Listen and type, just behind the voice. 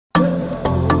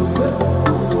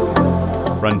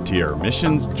Frontier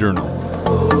Missions Journal.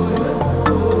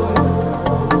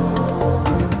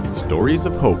 Stories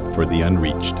of hope for the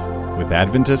unreached with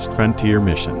Adventist Frontier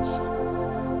Missions.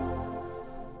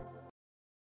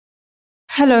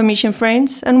 Hello, mission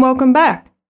friends, and welcome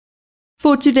back.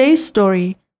 For today's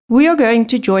story, we are going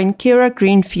to join Kira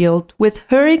Greenfield with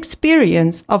her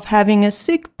experience of having a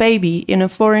sick baby in a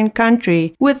foreign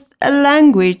country with a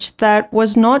language that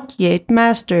was not yet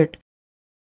mastered.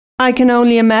 I can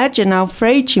only imagine how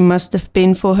afraid she must have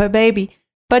been for her baby,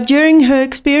 but during her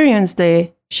experience there,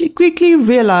 she quickly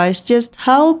realized just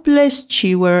how blessed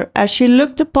she were as she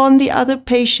looked upon the other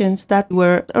patients that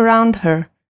were around her.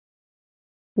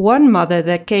 One mother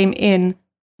that came in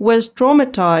was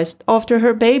traumatized after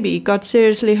her baby got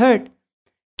seriously hurt.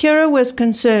 Kira was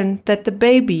concerned that the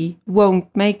baby won't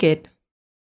make it.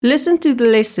 Listen to the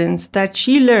lessons that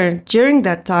she learned during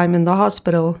that time in the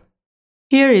hospital.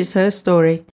 Here is her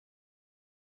story.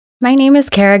 My name is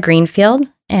Kira Greenfield,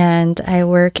 and I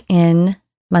work in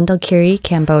Mandalkiri,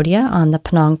 Cambodia on the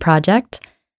Phnom Project.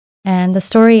 And the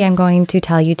story I'm going to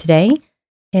tell you today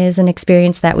is an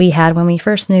experience that we had when we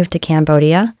first moved to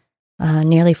Cambodia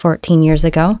nearly 14 years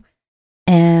ago,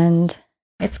 and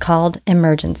it's called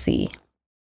Emergency.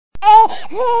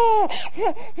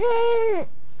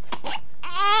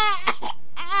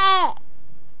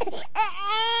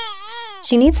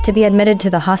 She needs to be admitted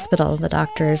to the hospital, the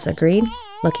doctors agreed,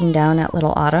 looking down at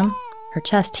little Autumn. Her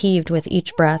chest heaved with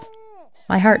each breath.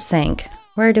 My heart sank.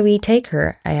 Where do we take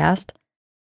her? I asked.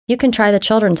 You can try the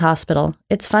children's hospital.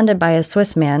 It's funded by a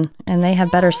Swiss man, and they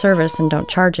have better service and don't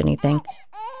charge anything.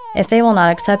 If they will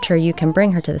not accept her, you can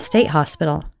bring her to the state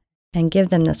hospital and give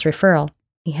them this referral.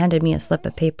 He handed me a slip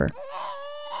of paper.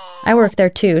 I work there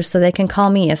too, so they can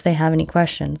call me if they have any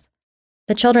questions.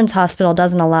 The children's hospital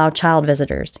doesn't allow child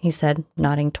visitors, he said,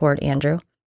 nodding toward Andrew.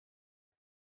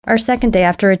 Our second day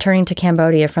after returning to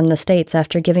Cambodia from the States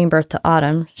after giving birth to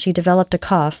Autumn, she developed a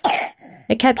cough.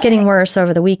 It kept getting worse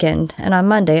over the weekend, and on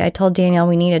Monday I told Daniel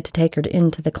we needed to take her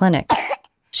into the clinic.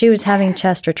 She was having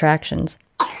chest retractions,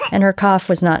 and her cough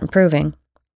was not improving.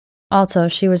 Also,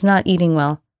 she was not eating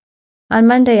well. On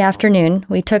Monday afternoon,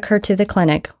 we took her to the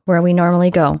clinic, where we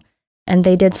normally go, and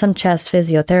they did some chest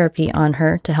physiotherapy on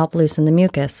her to help loosen the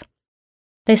mucus.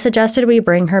 They suggested we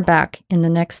bring her back in the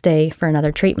next day for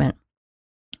another treatment.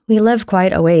 We live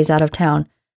quite a ways out of town,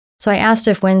 so I asked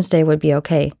if Wednesday would be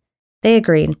okay. They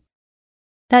agreed.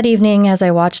 That evening, as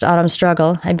I watched Autumn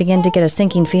struggle, I began to get a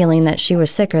sinking feeling that she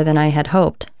was sicker than I had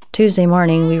hoped. Tuesday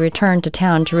morning, we returned to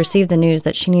town to receive the news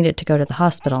that she needed to go to the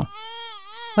hospital.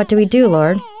 What do we do,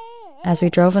 Lord? As we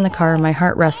drove in the car, my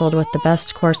heart wrestled with the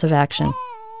best course of action.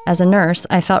 As a nurse,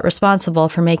 I felt responsible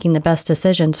for making the best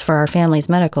decisions for our family's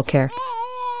medical care.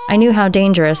 I knew how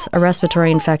dangerous a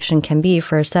respiratory infection can be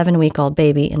for a 7-week-old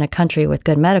baby in a country with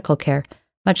good medical care,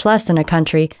 much less in a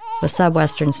country with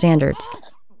sub-Western standards.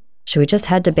 Should we just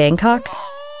head to Bangkok?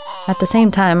 At the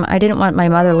same time, I didn't want my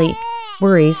motherly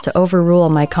worries to overrule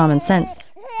my common sense,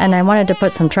 and I wanted to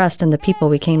put some trust in the people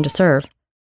we came to serve.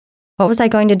 What was I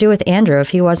going to do with Andrew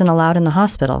if he wasn't allowed in the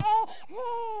hospital?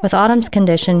 With Autumn's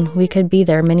condition, we could be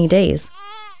there many days.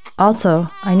 Also,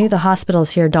 I knew the hospitals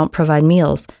here don't provide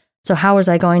meals, so how was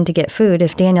I going to get food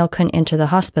if Daniel couldn't enter the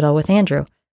hospital with Andrew?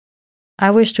 I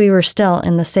wished we were still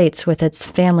in the States with its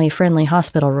family-friendly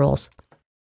hospital rules.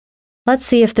 Let's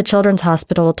see if the children's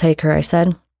hospital will take her, I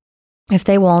said. If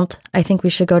they won't, I think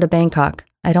we should go to Bangkok.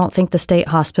 I don't think the state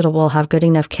hospital will have good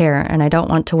enough care, and I don't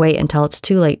want to wait until it's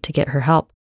too late to get her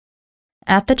help.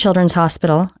 At the children's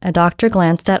hospital, a doctor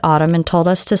glanced at Autumn and told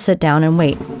us to sit down and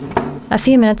wait. A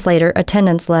few minutes later,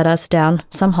 attendants led us down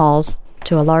some halls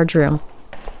to a large room.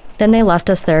 Then they left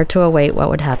us there to await what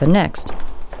would happen next.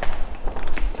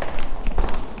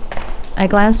 I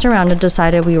glanced around and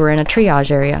decided we were in a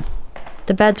triage area.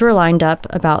 The beds were lined up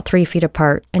about 3 feet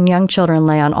apart, and young children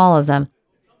lay on all of them.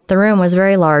 The room was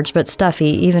very large but stuffy,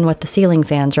 even with the ceiling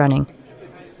fans running.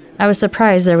 I was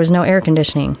surprised there was no air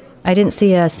conditioning. I didn't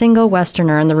see a single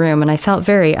Westerner in the room, and I felt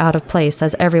very out of place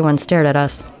as everyone stared at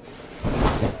us.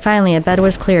 Finally, a bed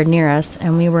was cleared near us,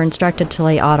 and we were instructed to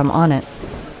lay Autumn on it.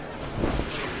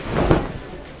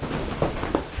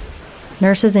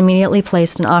 Nurses immediately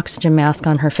placed an oxygen mask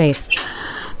on her face.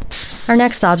 Our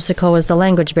next obstacle was the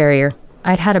language barrier.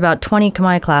 I'd had about 20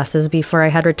 Khmer classes before I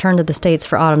had returned to the States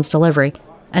for Autumn's delivery,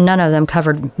 and none of them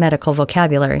covered medical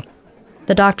vocabulary.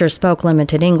 The doctors spoke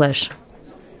limited English.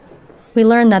 We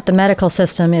learned that the medical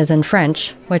system is in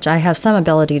French, which I have some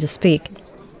ability to speak.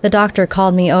 The doctor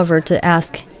called me over to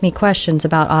ask me questions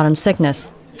about Autumn's sickness.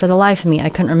 For the life of me, I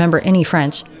couldn't remember any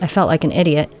French. I felt like an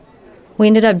idiot. We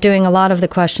ended up doing a lot of the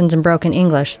questions in broken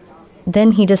English.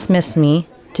 Then he dismissed me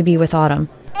to be with Autumn.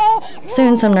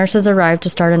 Soon, some nurses arrived to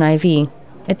start an IV.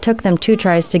 It took them 2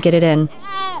 tries to get it in.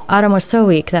 Autumn was so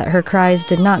weak that her cries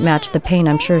did not match the pain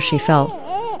I'm sure she felt.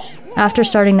 After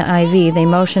starting the IV, they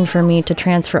motioned for me to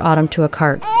transfer Autumn to a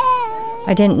cart.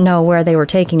 I didn't know where they were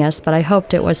taking us, but I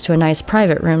hoped it was to a nice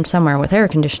private room somewhere with air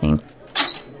conditioning.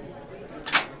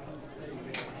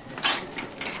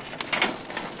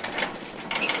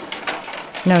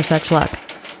 No such luck.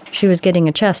 She was getting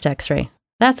a chest x-ray.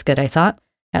 That's good, I thought.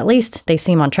 At least they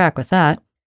seem on track with that.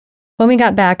 When we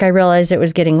got back, I realized it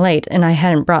was getting late, and I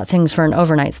hadn't brought things for an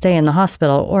overnight stay in the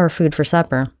hospital or food for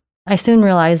supper. I soon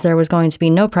realized there was going to be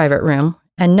no private room,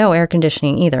 and no air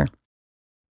conditioning either.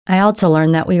 I also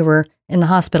learned that we were in the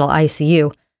hospital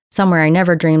ICU, somewhere I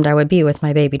never dreamed I would be with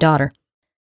my baby daughter.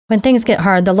 When things get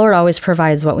hard, the Lord always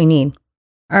provides what we need.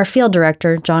 Our field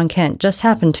director, John Kent, just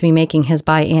happened to be making his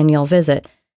biannual visit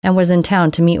and was in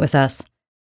town to meet with us.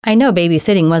 I know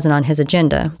babysitting wasn't on his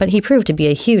agenda, but he proved to be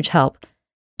a huge help.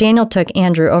 Daniel took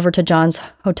Andrew over to John's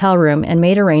hotel room and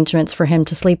made arrangements for him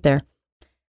to sleep there.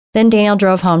 Then Daniel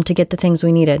drove home to get the things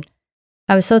we needed.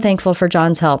 I was so thankful for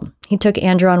John's help. He took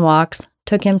Andrew on walks,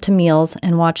 took him to meals,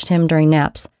 and watched him during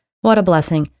naps. What a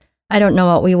blessing. I don't know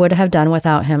what we would have done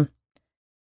without him.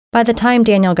 By the time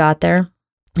Daniel got there,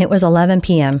 it was 11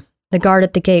 p.m. The guard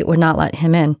at the gate would not let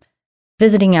him in.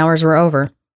 Visiting hours were over.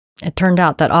 It turned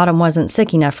out that Autumn wasn't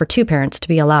sick enough for 2 parents to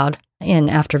be allowed in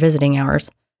after visiting hours.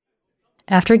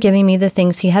 After giving me the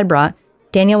things he had brought,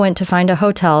 Daniel went to find a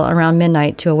hotel around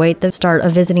midnight to await the start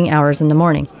of visiting hours in the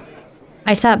morning.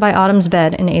 I sat by Autumn's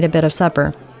bed and ate a bit of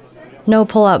supper. No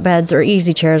pull-out beds or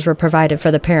easy chairs were provided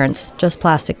for the parents, just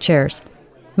plastic chairs.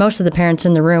 Most of the parents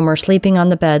in the room were sleeping on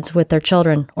the beds with their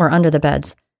children or under the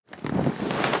beds.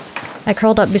 I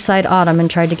curled up beside Autumn and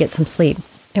tried to get some sleep.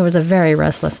 It was a very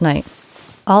restless night.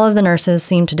 All of the nurses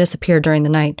seemed to disappear during the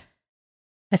night.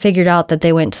 I figured out that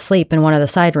they went to sleep in one of the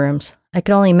side rooms. I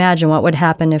could only imagine what would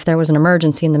happen if there was an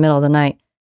emergency in the middle of the night.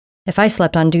 If I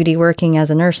slept on duty working as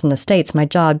a nurse in the States, my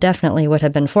job definitely would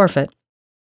have been forfeit.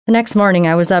 The next morning,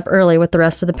 I was up early with the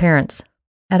rest of the parents.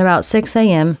 At about 6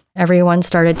 a.m., everyone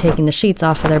started taking the sheets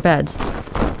off of their beds.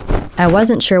 I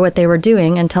wasn't sure what they were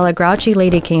doing until a grouchy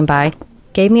lady came by,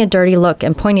 gave me a dirty look,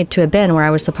 and pointed to a bin where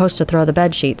I was supposed to throw the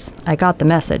bed sheets. I got the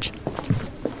message.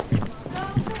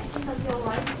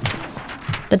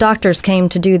 The doctors came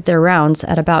to do their rounds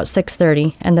at about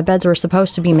 6:30, and the beds were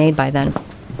supposed to be made by then.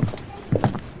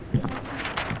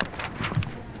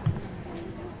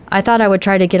 I thought I would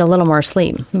try to get a little more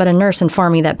sleep, but a nurse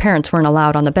informed me that parents weren't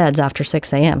allowed on the beds after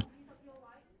 6 a.m.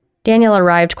 Daniel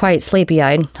arrived quite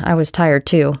sleepy-eyed. I was tired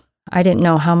too. I didn't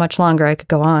know how much longer I could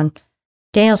go on.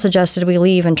 Daniel suggested we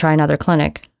leave and try another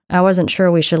clinic. I wasn't sure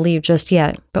we should leave just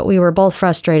yet, but we were both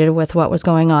frustrated with what was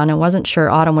going on and wasn't sure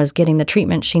Autumn was getting the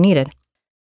treatment she needed.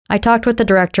 I talked with the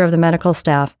director of the medical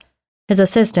staff. His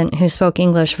assistant, who spoke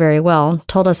English very well,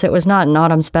 told us it was not in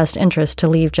Autumn's best interest to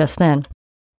leave just then.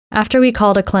 After we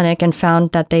called a clinic and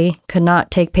found that they could not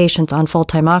take patients on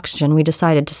full-time oxygen, we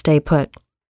decided to stay put.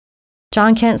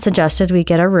 John Kent suggested we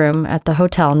get a room at the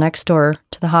hotel next door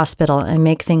to the hospital and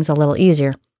make things a little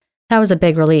easier. That was a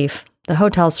big relief. The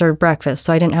hotel served breakfast,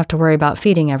 so I didn't have to worry about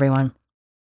feeding everyone.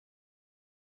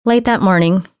 Late that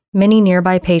morning, many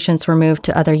nearby patients were moved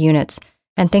to other units,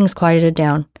 and things quieted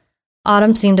down.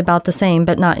 Autumn seemed about the same,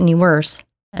 but not any worse.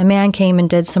 A man came and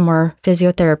did some more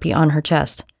physiotherapy on her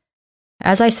chest.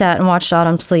 As I sat and watched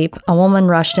Autumn sleep, a woman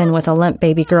rushed in with a limp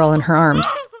baby girl in her arms,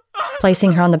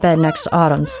 placing her on the bed next to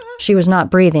Autumn's. She was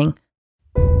not breathing,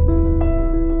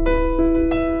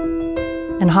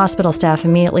 and hospital staff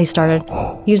immediately started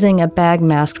using a bag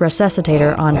mask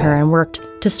resuscitator on her and worked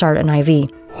to start an IV.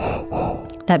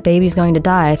 That baby's going to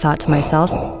die, I thought to myself.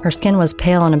 Her skin was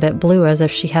pale and a bit blue, as if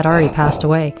she had already passed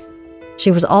away. She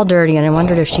was all dirty, and I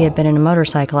wondered if she had been in a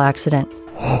motorcycle accident.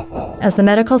 As the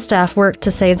medical staff worked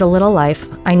to save the little life,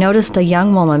 I noticed a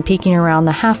young woman peeking around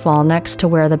the half wall next to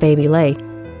where the baby lay.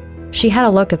 She had a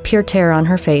look of pure terror on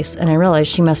her face, and I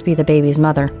realized she must be the baby's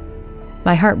mother.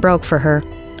 My heart broke for her.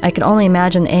 I could only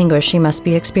imagine the anguish she must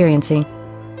be experiencing.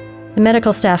 The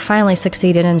medical staff finally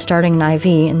succeeded in starting an IV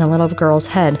in the little girl's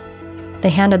head. They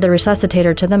handed the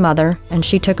resuscitator to the mother, and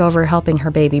she took over helping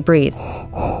her baby breathe.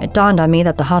 It dawned on me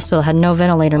that the hospital had no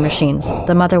ventilator machines.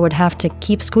 The mother would have to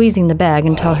keep squeezing the bag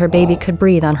until her baby could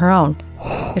breathe on her own.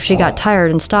 If she got tired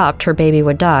and stopped, her baby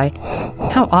would die.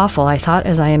 How awful, I thought,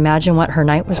 as I imagined what her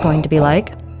night was going to be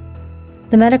like.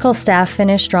 The medical staff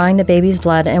finished drawing the baby's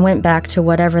blood and went back to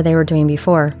whatever they were doing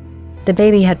before. The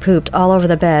baby had pooped all over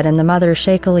the bed, and the mother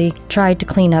shakily tried to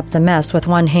clean up the mess with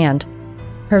one hand,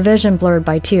 her vision blurred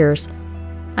by tears.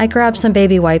 I grabbed some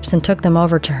baby wipes and took them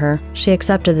over to her. She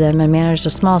accepted them and managed a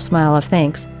small smile of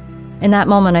thanks. In that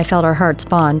moment, I felt our hearts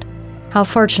bond. How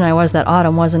fortunate I was that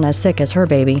Autumn wasn't as sick as her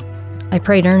baby. I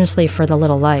prayed earnestly for the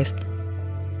little life.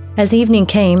 As evening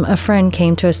came, a friend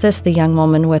came to assist the young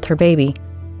woman with her baby.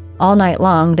 All night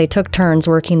long, they took turns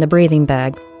working the breathing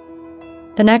bag.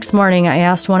 The next morning, I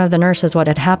asked one of the nurses what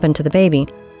had happened to the baby.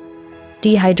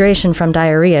 Dehydration from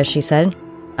diarrhea, she said.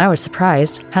 I was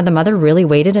surprised. Had the mother really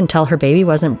waited until her baby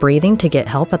wasn't breathing to get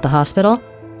help at the hospital?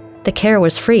 The care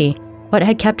was free. What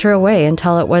had kept her away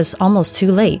until it was almost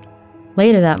too late?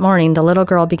 Later that morning, the little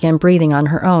girl began breathing on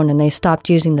her own and they stopped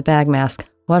using the bag mask.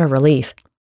 What a relief.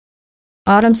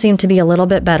 Autumn seemed to be a little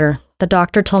bit better. The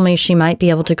doctor told me she might be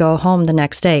able to go home the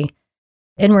next day.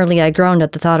 Inwardly, I groaned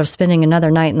at the thought of spending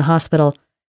another night in the hospital.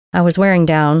 I was wearing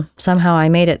down. Somehow I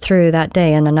made it through that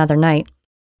day and another night.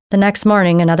 The next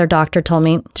morning, another doctor told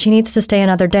me she needs to stay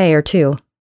another day or two.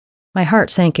 My heart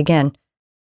sank again.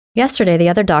 Yesterday, the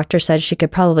other doctor said she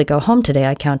could probably go home today,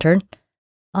 I countered.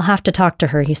 I'll have to talk to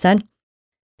her, he said.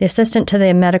 The assistant to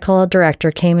the medical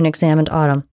director came and examined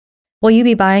Autumn. Will you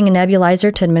be buying a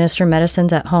nebulizer to administer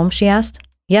medicines at home, she asked.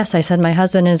 Yes, I said, my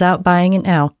husband is out buying it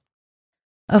now.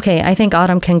 Okay, I think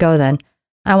Autumn can go then.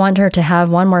 I want her to have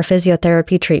one more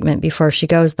physiotherapy treatment before she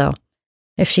goes, though.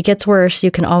 If she gets worse, you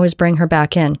can always bring her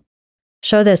back in.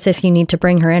 Show this if you need to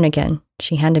bring her in again.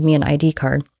 She handed me an ID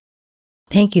card.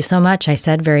 Thank you so much, I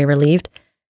said, very relieved.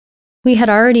 We had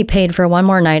already paid for one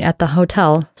more night at the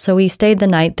hotel, so we stayed the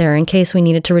night there in case we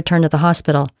needed to return to the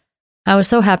hospital. I was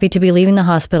so happy to be leaving the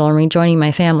hospital and rejoining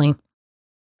my family.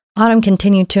 Autumn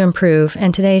continued to improve,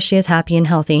 and today she is happy and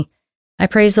healthy. I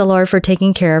praise the Lord for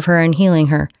taking care of her and healing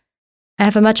her. I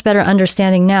have a much better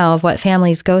understanding now of what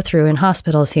families go through in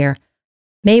hospitals here.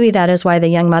 Maybe that is why the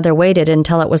young mother waited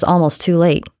until it was almost too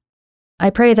late. I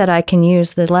pray that I can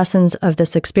use the lessons of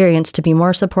this experience to be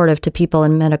more supportive to people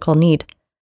in medical need.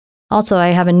 Also, I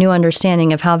have a new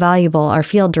understanding of how valuable our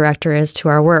field director is to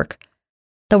our work.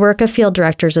 The work of field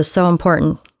directors is so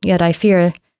important, yet I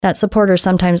fear that supporters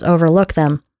sometimes overlook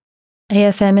them.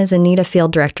 AFM is in need of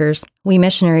field directors. We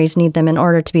missionaries need them in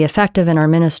order to be effective in our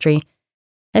ministry.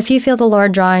 If you feel the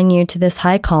Lord drawing you to this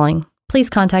high calling, please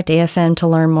contact AFM to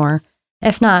learn more.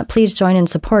 If not, please join in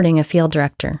supporting a field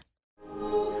director.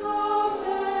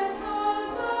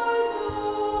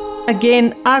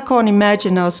 Again, I can't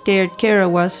imagine how scared Kara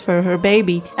was for her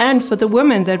baby and for the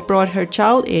woman that brought her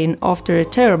child in after a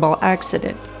terrible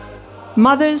accident.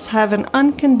 Mothers have an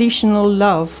unconditional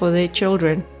love for their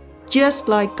children, just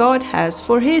like God has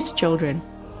for His children.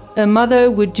 A mother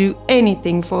would do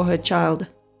anything for her child.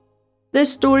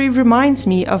 This story reminds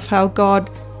me of how God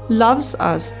loves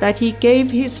us, that He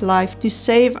gave His life to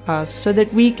save us so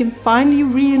that we can finally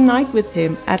reunite with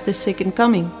Him at the second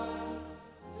coming.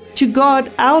 To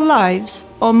God, our lives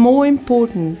are more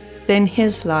important than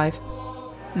His life.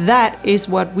 That is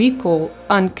what we call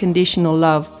unconditional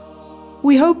love.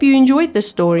 We hope you enjoyed this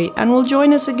story and will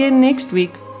join us again next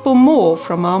week for more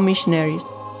from our missionaries.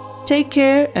 Take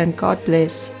care and God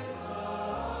bless.